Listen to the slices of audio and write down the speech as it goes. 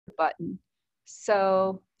button.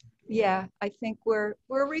 So yeah, I think we're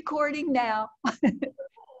recording now.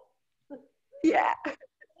 Yeah,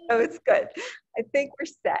 oh, it's good. I think we're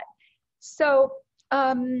set. So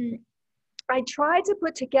I tried to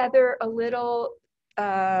put together a little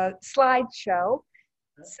slideshow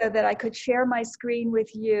so that I could share my screen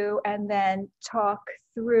with you and then talk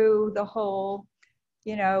through the whole,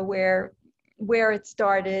 you know, where it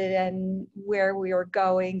started and where we were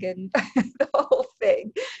going and the whole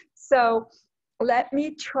thing. So let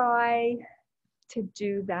me try to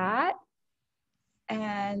do that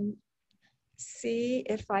and see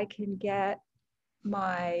if I can get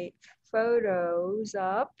my photos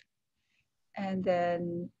up. And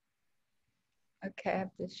then, okay, I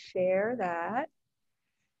have to share that.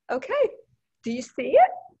 Okay, do you see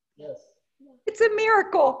it? Yes. It's a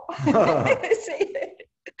miracle. See it?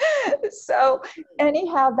 So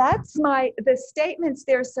anyhow, that's the statements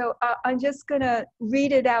there. So I'm just gonna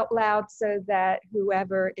read it out loud so that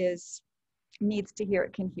whoever needs to hear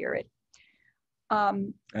it can hear it.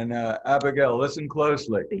 And Abigail, listen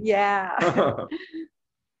closely. Yeah.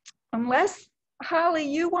 Unless, Holly,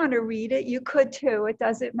 you want to read it, you could too. It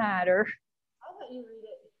doesn't matter. I'll let you read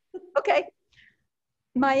it. Okay.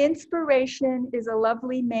 My inspiration is a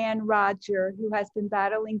lovely man, Roger, who has been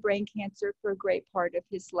battling brain cancer for a great part of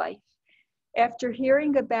his life. After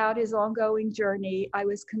hearing about his ongoing journey, I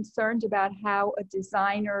was concerned about how a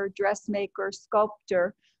designer, dressmaker,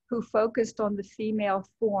 sculptor who focused on the female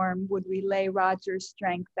form would relay Roger's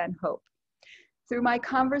strength and hope. Through my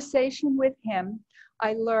conversation with him,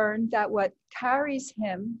 I learned that what carries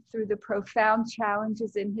him through the profound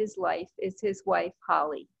challenges in his life is his wife,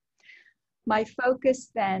 Holly. My focus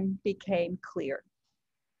then became clear.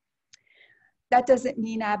 That doesn't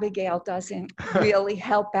mean Abigail doesn't really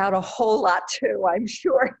help out a whole lot too, I'm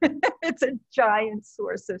sure. It's a giant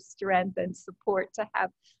source of strength and support to have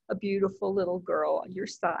a beautiful little girl on your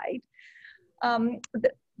side.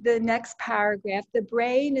 The next paragraph, the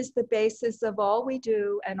brain is the basis of all we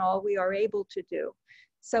do and all we are able to do.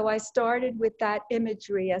 So I started with that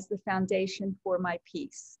imagery as the foundation for my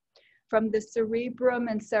piece. From the cerebrum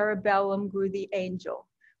and cerebellum grew the angel.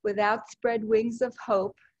 With outspread wings of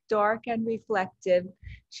hope, dark and reflective,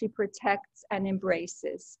 she protects and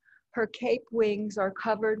embraces. Her cape wings are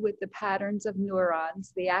covered with the patterns of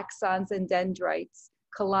neurons, the axons and dendrites,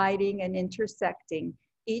 colliding and intersecting,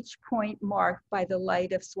 each point marked by the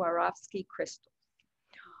light of Swarovski crystals.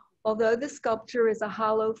 Although the sculpture is a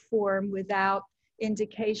hollow form without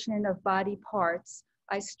indication of body parts,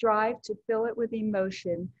 I strive to fill it with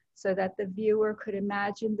emotion so that the viewer could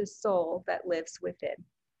imagine the soul that lives within.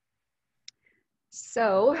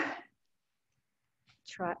 So,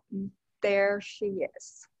 there she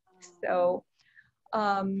is. So,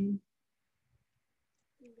 I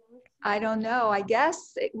don't know, I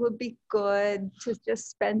guess it would be good to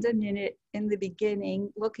just spend a minute in the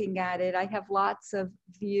beginning looking at it. I have lots of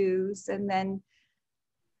views, and then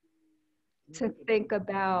to think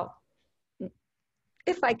about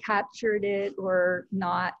if I captured it or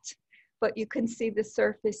not, but you can see the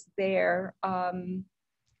surface there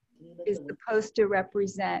is supposed to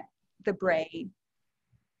represent the brain.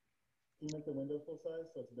 Can you make the window full size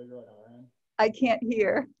so it's bigger like our end? I can't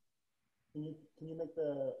hear. Can you make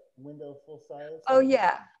the window full size? Oh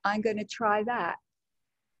yeah, I'm going to try that.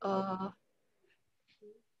 How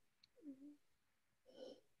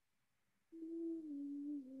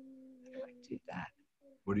do I do that?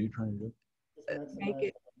 What are you trying to do? Make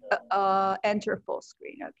it enter full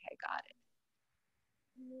screen. Okay, got it.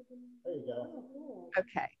 There you go.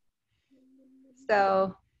 Okay.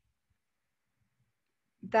 So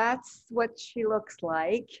that's what she looks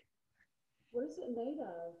like. What is it made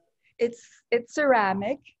of? It's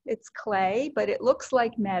ceramic, it's clay, but it looks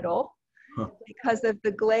like metal because of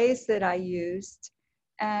the glaze that I used.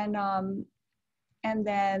 And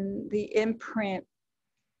then the imprint,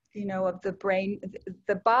 you know, of the brain,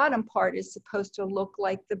 the bottom part is supposed to look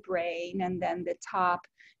like the brain, and then the top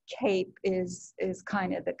cape is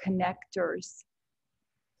kind of the connectors.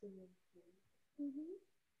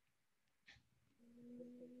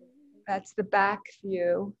 That's the back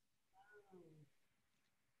view.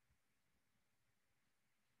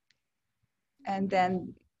 And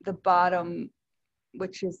then the bottom,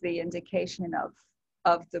 which is the indication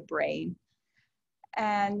of the brain.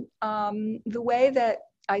 And the way that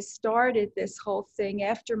I started this whole thing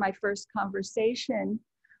after my first conversation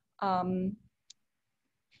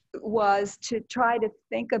was to try to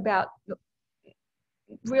think about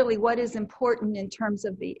really what is important in terms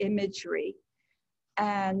of the imagery.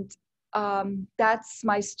 And that's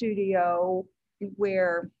my studio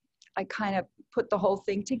where I kind of put the whole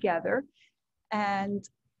thing together. And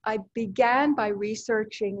I began by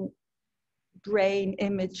researching brain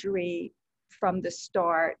imagery from the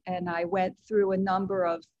start, and I went through a number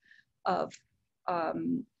of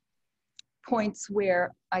points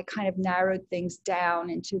where I kind of narrowed things down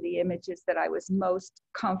into the images that I was most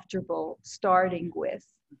comfortable starting with.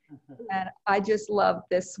 And I just love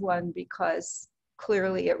this one because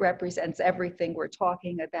clearly it represents everything we're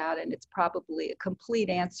talking about, and it's probably a complete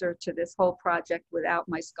answer to this whole project without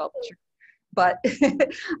my sculpture. But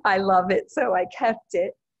I love it, so I kept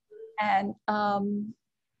it. And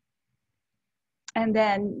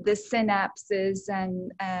then the synapses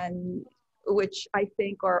and which I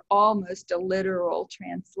think are almost a literal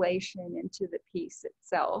translation into the piece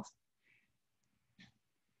itself.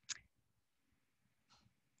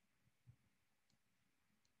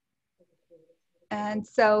 And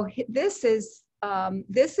so this is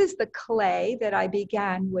the clay that I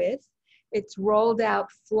began with. It's rolled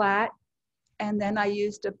out flat, and then I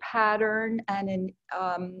used a pattern and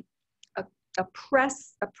a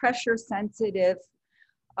pressure sensitive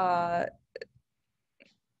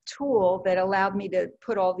tool that allowed me to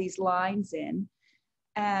put all these lines in.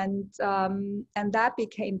 And that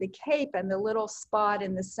became the cape, and the little spot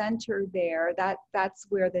in the center there, that's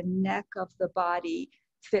where the neck of the body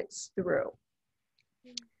fits through.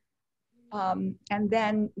 And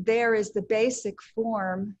then there is the basic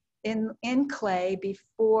form in clay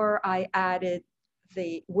before I added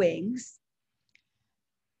the wings.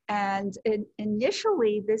 And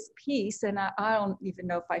initially this piece, and I don't even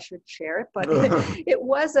know if I should share it, but it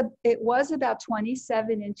was about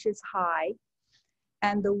 27 inches high.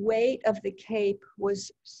 And the weight of the cape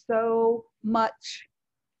was so much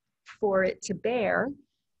for it to bear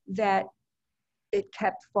that it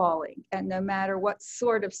kept falling. And no matter what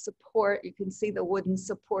sort of support, you can see the wooden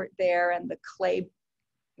support there and the clay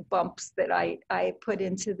bumps that I put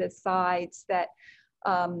into the sides, that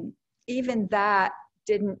even that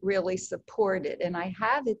didn't really support it. And I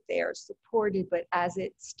have it there supported, but as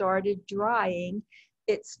it started drying,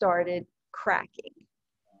 it started cracking.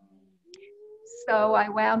 So I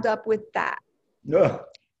wound up with that.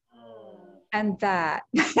 And that.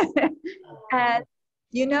 And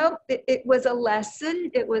you know, it was a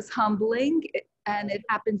lesson. It was humbling, and it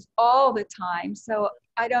happens all the time. So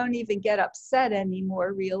I don't even get upset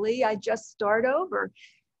anymore, really. I just start over.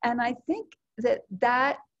 And I think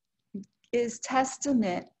that is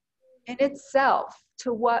testament in itself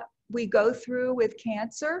to what we go through with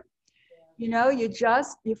cancer. You know, you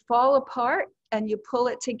fall apart and you pull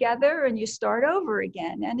it together and you start over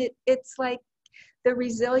again. And it's like the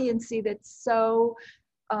resiliency that's so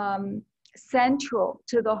central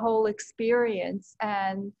to the whole experience.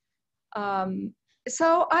 And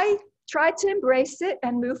so I tried to embrace it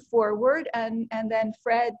and move forward. And then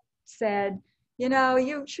Fred said, you know,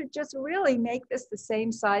 you should just really make this the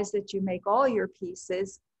same size that you make all your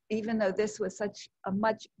pieces, even though this was such a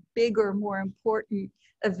much bigger, more important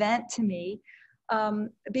event to me,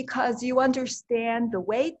 because you understand the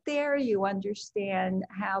weight there, you understand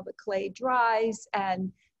how the clay dries,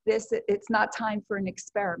 and it's not time for an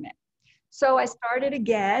experiment. So I started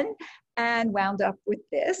again and wound up with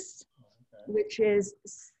this, which is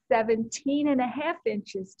 17.5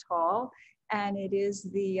 inches tall. And it is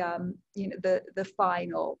the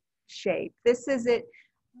final shape. This is it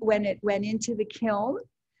when it went into the kiln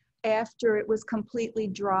after it was completely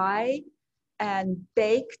dry and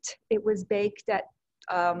baked. It was baked at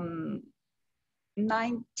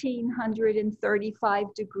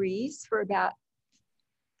 1935 degrees for about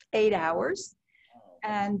 8 hours.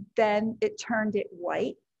 And then it turned it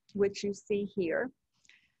white, which you see here.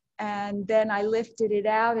 And then I lifted it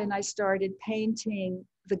out and I started painting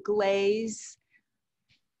the glaze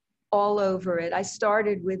all over it. I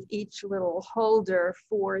started with each little holder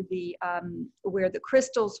for the where the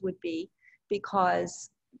crystals would be,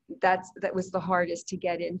 because that was the hardest to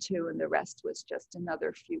get into, and the rest was just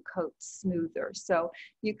another few coats smoother. So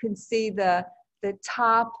you can see the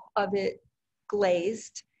top of it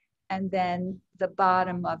glazed, and then the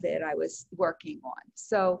bottom of it I was working on.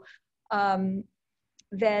 So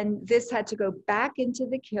then this had to go back into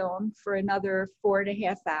the kiln for another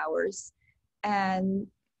 4.5 hours. And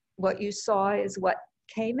what you saw is what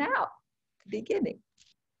came out at the beginning.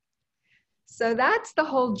 So that's the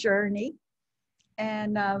whole journey.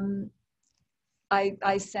 And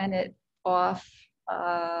I sent it off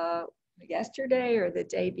yesterday or the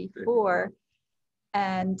day before.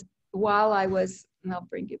 And while I was, and I'll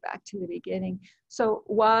bring you back to the beginning. So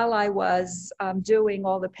while I was doing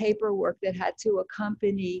all the paperwork that had to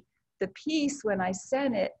accompany the piece, when I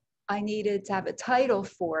sent it, I needed to have a title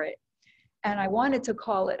for it. And I wanted to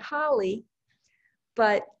call it Holly,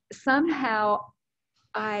 but somehow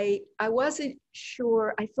I wasn't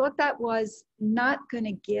sure. I thought that was not going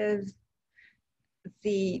to give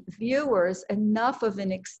the viewers enough of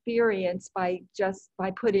an experience by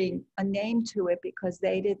putting a name to it, because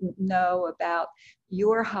they didn't know about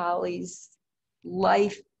your Holly's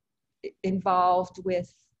life involved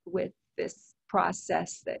with this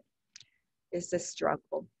process that is a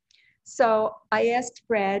struggle. So I asked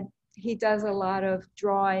Fred. He does a lot of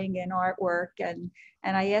drawing and artwork, and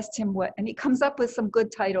I asked him and he comes up with some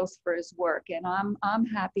good titles for his work, and I'm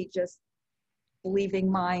happy just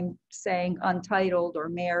leaving mine saying Untitled or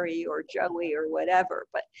Mary or Joey or whatever.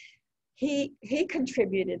 But he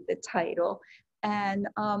contributed the title, and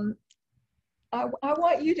I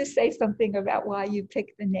want you to say something about why you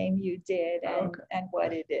picked the name you did and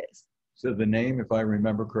what it is. So the name, if I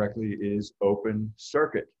remember correctly, is Open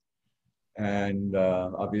Circuit. And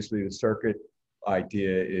obviously the circuit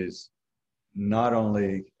idea is not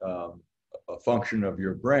only a function of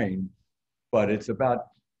your brain, but it's about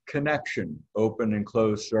connection, open and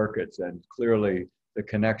closed circuits. And clearly the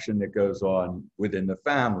connection that goes on within the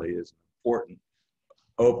family is an important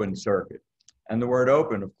open circuit. And the word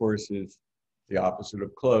open, of course, is the opposite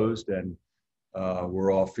of closed. And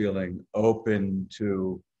we're all feeling open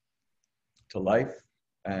to life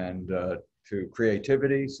and to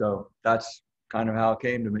creativity. So that's kind of how it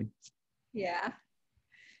came to me. Yeah.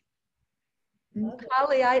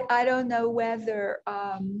 Holly, I don't know whether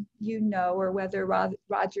you know, or whether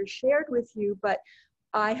Roger shared with you, but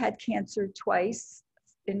I had cancer twice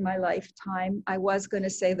in my lifetime. I was going to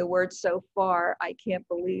say the word so far. I can't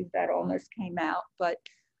believe that almost came out. But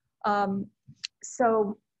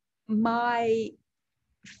so my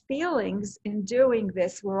feelings in doing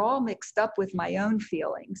this were all mixed up with my own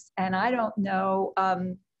feelings. And I don't know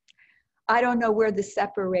where the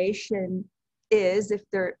separation is,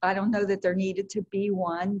 I don't know that there needed to be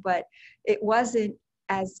one, but it wasn't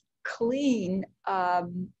as clean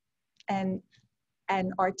and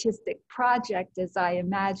an artistic project as I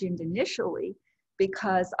imagined initially,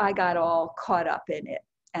 because I got all caught up in it.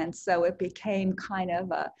 And so it became kind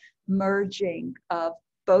of a merging of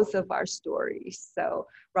both of our stories, so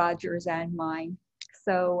Roger's and mine.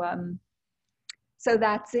 So so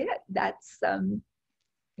that's it. That's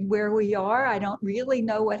where we are. I don't really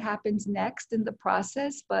know what happens next in the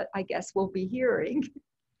process, but I guess we'll be hearing.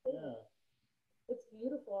 Yeah. It's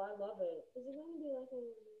beautiful. I love it. Is it going to be like a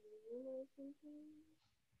museum or something?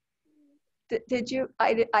 Did you?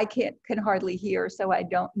 I can hardly hear, so I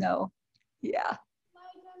don't know. Yeah.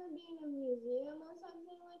 Like going to be in a museum or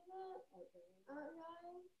something like that? Art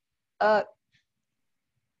gallery?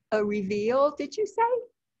 A reveal, did you say?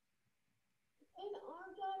 An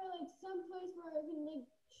art gallery, like someplace where it can like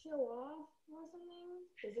show off or something?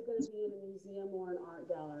 Is it going to be in a museum or an art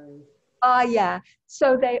gallery? Yeah.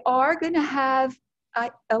 So they are going to have,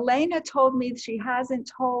 Elena told me she hasn't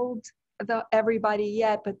told everybody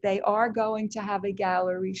yet, but they are going to have a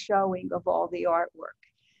gallery showing of all the artwork.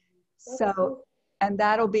 So, cool. And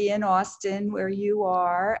that'll be in Austin where you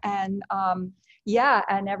are. And yeah,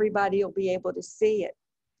 and everybody will be able to see it.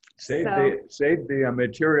 Save the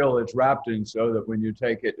material it's wrapped in, so that when you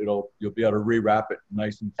take it, you'll be able to rewrap it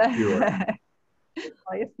nice and secure. Well,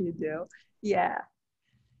 if you do, yeah.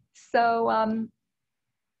 So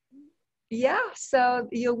yeah, so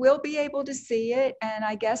you will be able to see it, and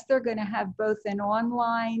I guess they're going to have both an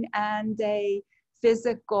online and a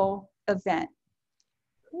physical event.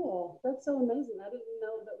 Cool. That's so amazing. I didn't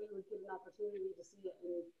know that we would get an opportunity to see it.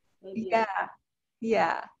 And maybe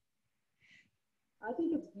Yeah. I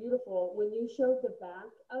think it's beautiful. When you showed the back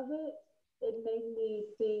of it, it made me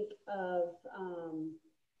think of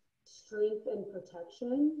strength and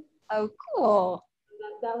protection. Oh, cool.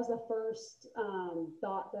 That was the first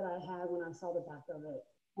thought that I had when I saw the back of it.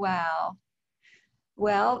 Wow.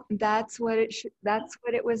 Well, that's what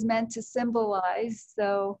it was meant to symbolize.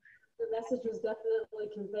 So the message was definitely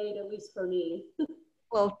conveyed, at least for me.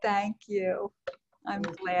 Well, thank you. I'm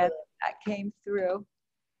glad that came through.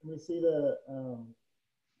 Can we see the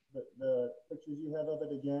pictures you have of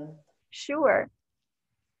it again? Sure.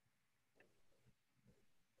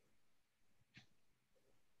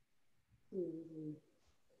 Mm-hmm.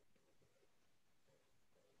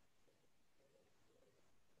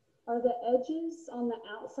 Are the edges on the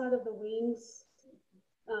outside of the wings,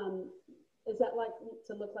 is that like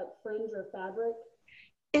to look like fringe or fabric?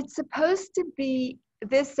 It's supposed to be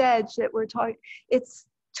this edge that we're talking, it's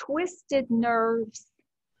twisted nerves.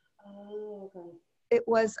 Oh, okay. It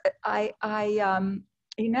was,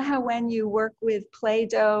 you know how when you work with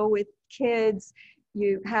Play-Doh with kids,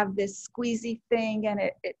 you have this squeezy thing and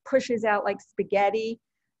it pushes out like spaghetti.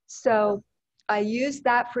 So I used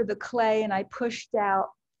that for the clay, and I pushed out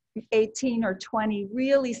 18 or 20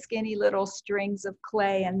 really skinny little strings of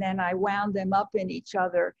clay, and then I wound them up in each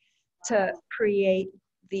other to create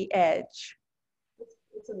the edge.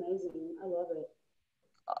 It's amazing. I love it.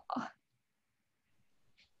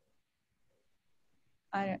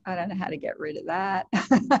 I don't know how to get rid of that.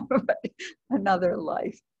 Another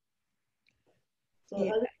life. So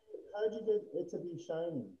Yeah. how did you get it to be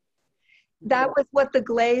shiny? That was what the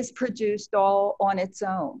glaze produced all on its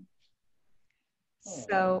own.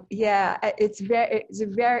 So yeah, it's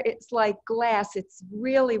like glass. It's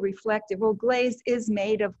really reflective. Well, glaze is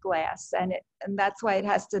made of glass, and that's why it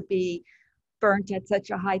has to be burnt at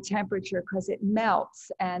such a high temperature, because it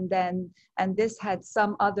melts, and this had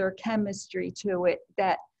some other chemistry to it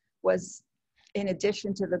that was, in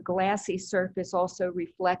addition to the glassy surface, also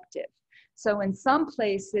reflective. So in some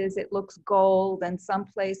places it looks gold, and some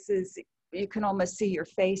places you can almost see your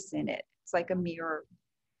face in it. It's like a mirror.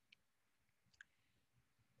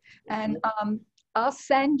 And I'll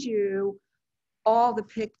send you all the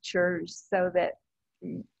pictures so that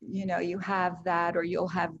you have that, or you'll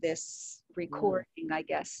have this recording, I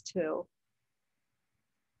guess, too.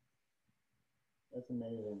 That's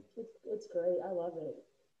amazing. It's great. I love it.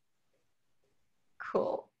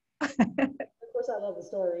 Cool. Of course, I love the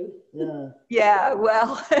story. Yeah. Yeah,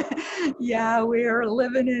 well, yeah, we're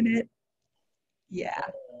living in it. Yeah.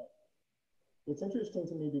 It's interesting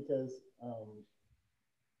to me because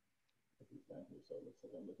he's down here, so it looks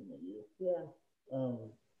like I'm looking at you. Yeah.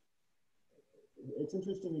 It's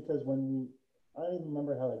interesting because I don't even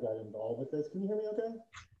remember how I got involved with this. Can you hear me okay?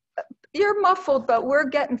 You're muffled, but we're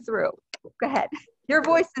getting through. Go ahead. Your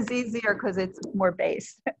voice is easier because it's more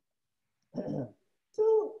bass.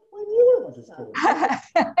 So when you were, I'm just kidding.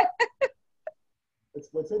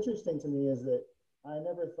 What's interesting to me is that I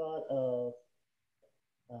never thought of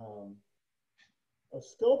a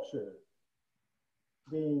sculpture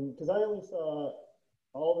being, because I only saw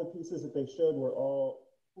all the pieces that they showed were all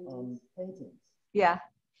paintings. Yeah.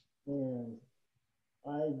 And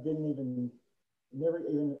never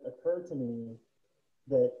even occurred to me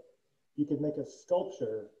that you could make a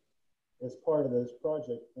sculpture as part of this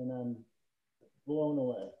project, and I'm blown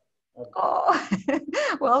away. Oh,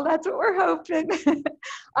 well, that's what we're hoping.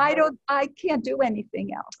 I can't do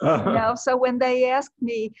anything else, So when they asked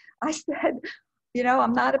me, I said,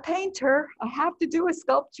 I'm not a painter. I have to do a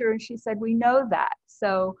sculpture. And she said, we know that.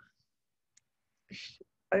 So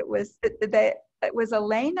it was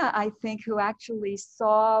Elena, I think, who actually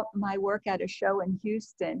saw my work at a show in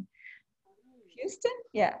Houston. Houston?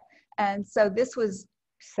 Yeah. And so this was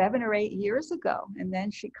 7 or 8 years ago. And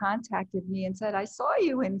then she contacted me and said, I saw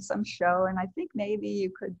you in some show, and I think maybe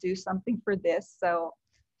you could do something for this. So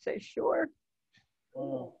sure.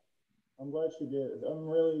 Wow. I'm glad she did. I'm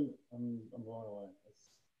blown away.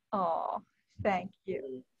 Oh, thank you.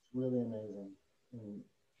 It's really amazing. And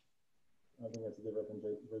I think that's a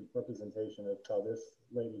good representation of how this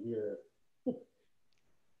lady here and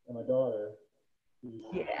my daughter, who's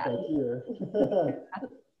back here,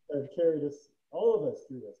 have carried us, all of us,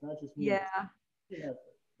 through this, not just me. Yeah. Yeah.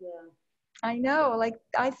 I know. Like,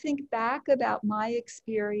 I think back about my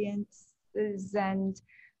experiences, and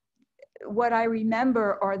what I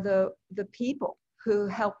remember are the people who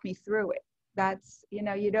helped me through it. That's,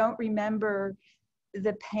 you don't remember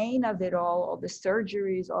the pain of it all the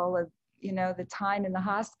surgeries, all of, the time in the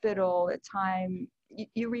hospital, the time,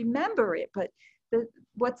 you remember it, but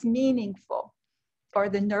what's meaningful are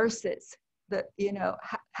the nurses,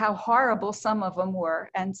 how horrible some of them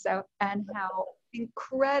were, and how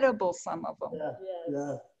incredible some of them.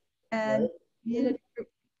 Yeah. And right?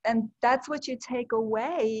 And that's what you take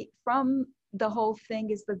away from the whole thing,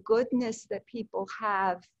 is the goodness that people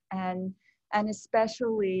have, and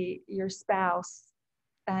especially your spouse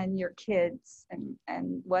and your kids,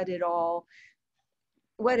 and what it all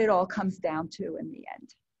comes down to in the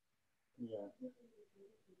end. Yeah.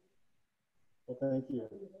 Well, thank you.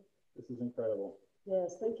 This is incredible.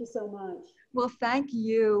 Yes, thank you so much. Well, thank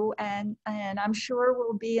you, and I'm sure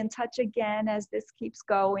we'll be in touch again as this keeps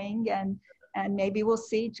going, and maybe we'll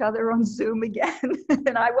see each other on Zoom again,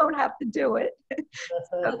 and I won't have to do it.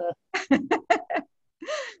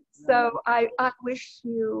 So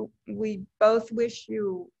we both wish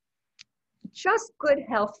you just good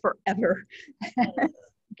health forever,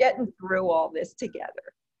 getting through all this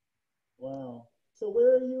together. Wow. So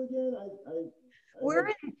where are you again?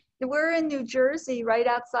 We're in New Jersey, right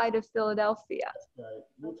outside of Philadelphia. Right.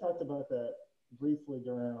 We talked about that briefly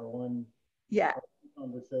during our one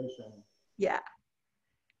conversation. Yeah.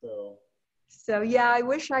 So yeah, I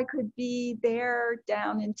wish I could be there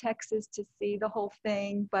down in Texas to see the whole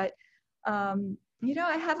thing, but You know,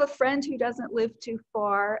 I have a friend who doesn't live too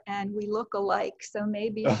far and we look alike, so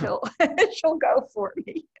maybe she'll she'll go for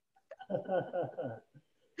me.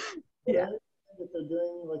 Yeah. If they're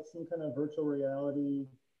doing like some kind of virtual reality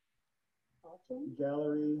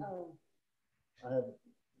gallery, Oh. I have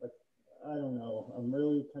like, I don't know. I'm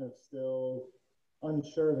really kind of still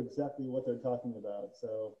unsure of exactly what they're talking about.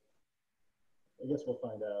 So I guess we'll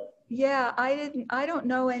find out. Yeah, I don't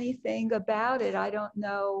know anything about it. I don't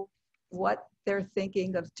know what they're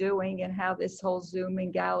thinking of doing and how this whole Zoom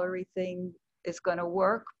and gallery thing is going to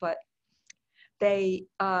work, but they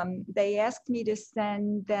asked me to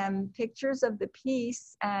send them pictures of the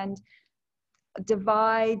piece and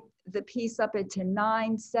divide the piece up into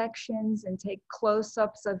 9 sections and take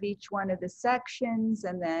close-ups of each one of the sections,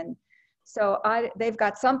 and then so they've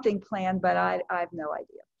got something planned, but I have no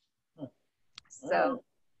idea. Huh. So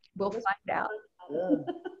we'll find out. Yeah.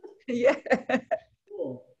 Yeah.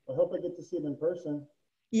 Cool. I hope I get to see it in person.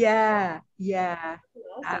 Yeah. Awesome.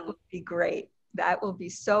 That would be great. That will be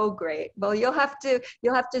so great. Well, you'll have to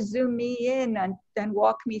zoom me in and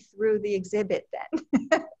walk me through the exhibit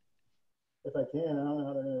then. If I can, I don't know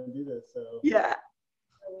how they're going to do this. So Yeah.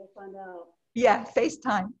 We'll find out. Yeah.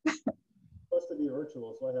 FaceTime. it's supposed to be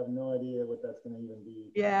virtual, so I have no idea what that's going to even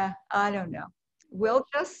be. Yeah. I don't know. We'll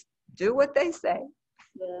just do what they say.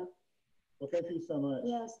 Yeah. Well, thank you so much.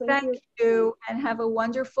 Yes, Thank you, and have a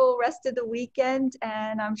wonderful rest of the weekend.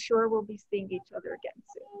 And I'm sure we'll be seeing each other again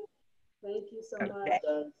soon. Thank you so Okay.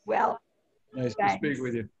 much. Well, Nice to thanks. speak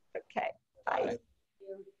with you. Okay. Bye. Thank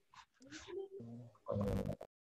you.